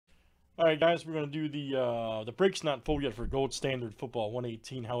All right, guys, we're going to do the break's not full yet for Gold Standard Football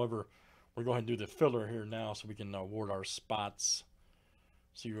 118. However, we're going to do the filler here now so we can award our spots.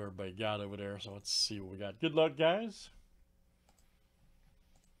 See what everybody got over there. So let's see what we got. Good luck, guys.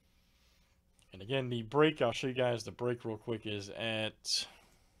 And again, the break, I'll show you guys the break real quick, is at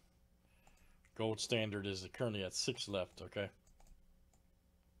Gold Standard is currently at 6 left, okay?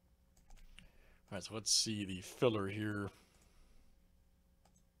 All right, so let's see the filler here.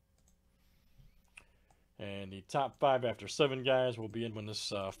 And the top 5 after 7, guys, will be in when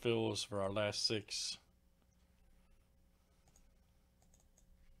this fills for our last 6.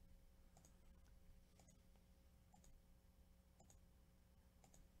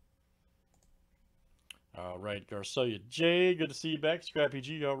 All right, Garcia J, good to see you back. Scrappy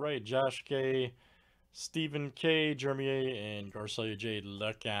G, all right. Josh K, Stephen K, Jeremy A, and Garcia J,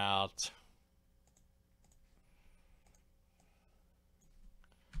 look out.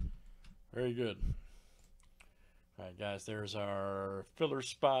 Very good. All right, guys, there's our filler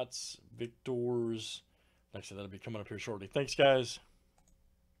spots, victors. Like I said, that'll be coming up here shortly. Thanks, guys.